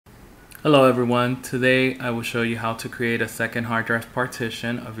Hello everyone, today I will show you how to create a second hard drive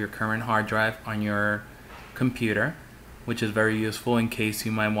partition of your current hard drive on your computer, which is very useful in case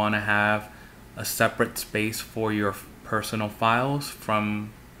you might want to have a separate space for your personal files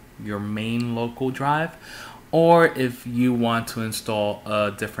from your main local drive, or if you want to install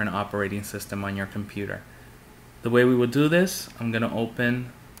a different operating system on your computer. The way we will do this, I'm gonna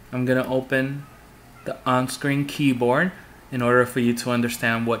open the on-screen keyboard in order for you to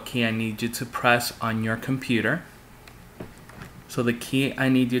understand what key I need you to press on your computer. So the key I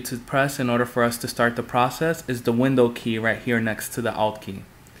need you to press in order for us to start the process is the window key right here next to the Alt key.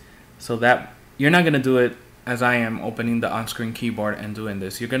 So that you're not going to do it as I am opening the on-screen keyboard and doing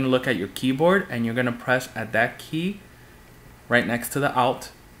this. You're going to look at your keyboard and you're going to press at that key right next to the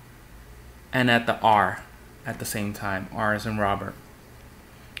Alt and at the R at the same time. R as in Robert.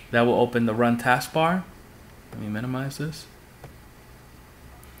 That will open the Run taskbar. Let me minimize this.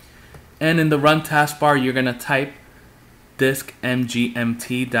 And in the Run taskbar, you're going to type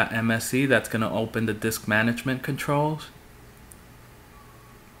diskmgmt.msc. That's going to open the disk management controls.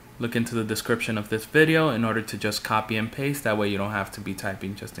 Look into the description of this video in order to just copy and paste. That way you don't have to be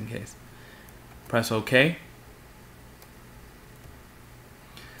typing just in case. Press OK.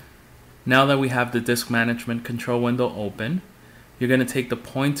 Now that we have the disk management control window open, you're going to take the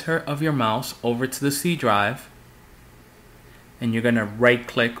pointer of your mouse over to the C drive and you're going to right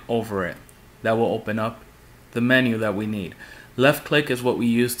click over it. That will open up the menu that we need. Left click is what we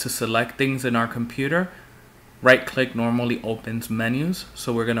use to select things in our computer. Right click normally opens menus.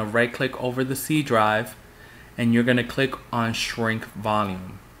 So we're going to right click over the C drive and you're going to click on shrink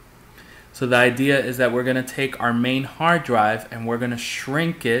volume. So the idea is that we're going to take our main hard drive and we're going to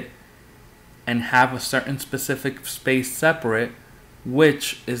shrink it and have a certain specific space separate,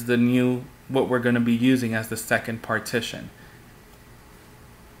 which is what we're going to be using as the second partition.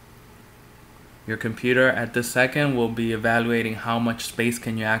 Your computer at this second will be evaluating how much space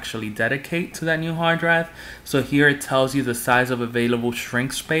can you actually dedicate to that new hard drive. So here it tells you the size of available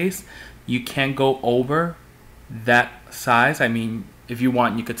shrink space. You can't go over that size. I mean, if you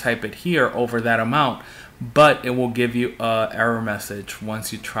want, you could type it here over that amount, but it will give you an error message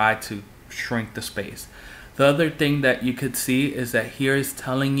once you try to shrink the space. The other thing that you could see is that here is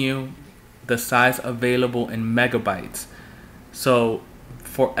telling you the size available in megabytes. So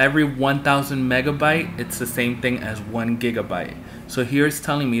for every 1000 megabyte, it's the same thing as 1 gigabyte. So here it's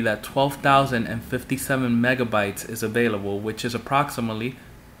telling me that 12,057 megabytes is available, which is approximately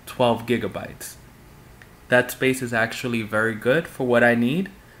 12 gigabytes. That space is actually very good for what I need.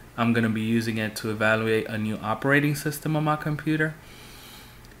 I'm going to be using it to evaluate a new operating system on my computer.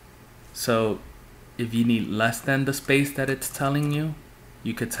 So if you need less than the space that it's telling you,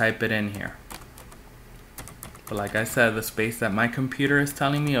 you could type it in here. But like I said, the space that my computer is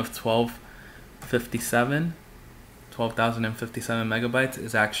telling me of 12,057 megabytes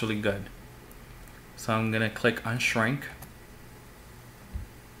is actually good. So I'm going to click on shrink.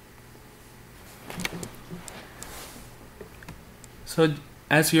 So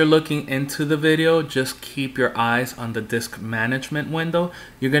as you're looking into the video, just keep your eyes on the disk management window.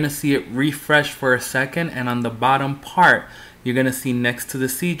 You're going to see it refresh for a second, and on the bottom part, you're going to see next to the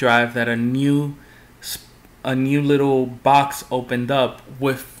C drive that a new little box opened up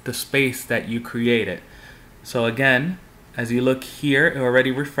with the space that you created. So again, as you look here, it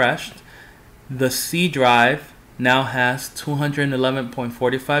already refreshed. The C drive now has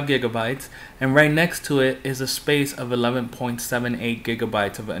 211.45 gigabytes, and right next to it is a space of 11.78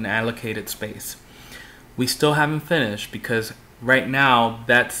 gigabytes of an allocated space. We still haven't finished because right now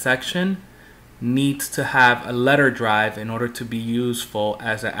that section needs to have a letter drive in order to be useful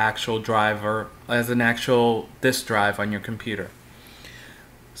as an actual driver, as an actual disk drive on your computer.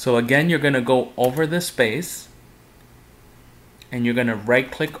 So again, you're going to go over this space and you're going to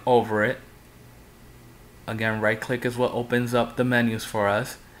right click over it. Again, right click is what opens up the menus for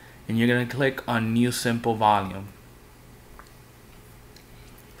us, and you're going to click on New Simple Volume.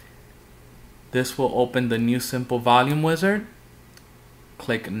 This will open the New Simple Volume wizard.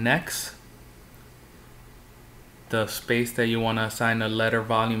 Click Next. The space that you want to assign a letter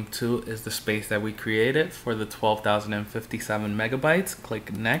volume to is the space that we created for the 12,057 megabytes.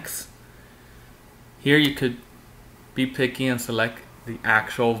 Click Next. Here you could be picky and select the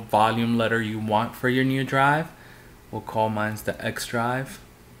actual volume letter you want for your new drive. We'll call mine the X drive.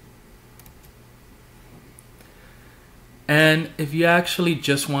 And if you actually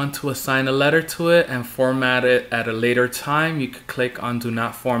just want to assign a letter to it and format it at a later time, you could click on Do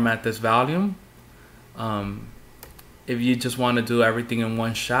Not Format This Volume. If you just want to do everything in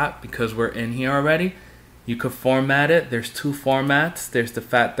one shot because we're in here already, You could format it. There's two formats. There's the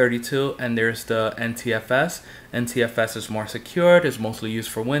FAT32 and there's the NTFS. NTFS is more secured. It's mostly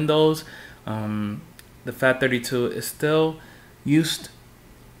used for Windows. The FAT32 is still used.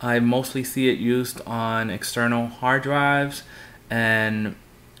 I mostly see it used on external hard drives and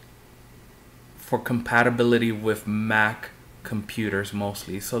for compatibility with Mac computers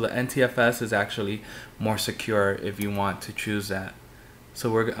mostly. So the NTFS is actually more secure if you want to choose that.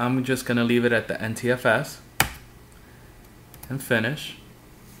 So I'm just gonna leave it at the NTFS and finish.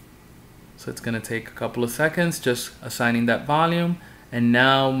 So it's gonna take a couple of seconds just assigning that volume, and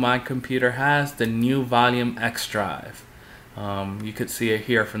now my computer has the new volume X drive. You could see it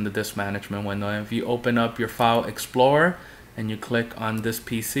here from the disk management window. If you open up your file explorer and you click on this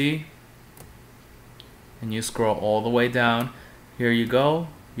PC and you scroll all the way down, here you go,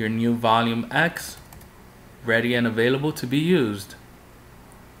 your new volume X, ready and available to be used.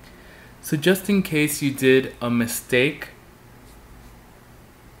 So just in case you did a mistake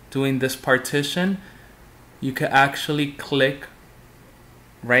doing this partition, you could actually click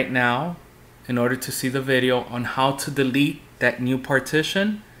right now in order to see the video on how to delete that new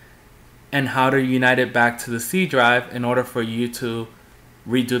partition and how to unite it back to the C drive in order for you to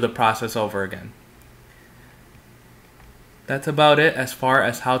redo the process over again. That's about it as far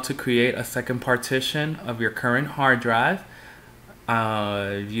as how to create a second partition of your current hard drive.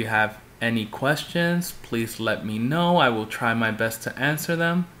 If you have any questions, please let me know. I will try my best to answer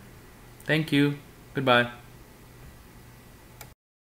them. Thank you. Goodbye.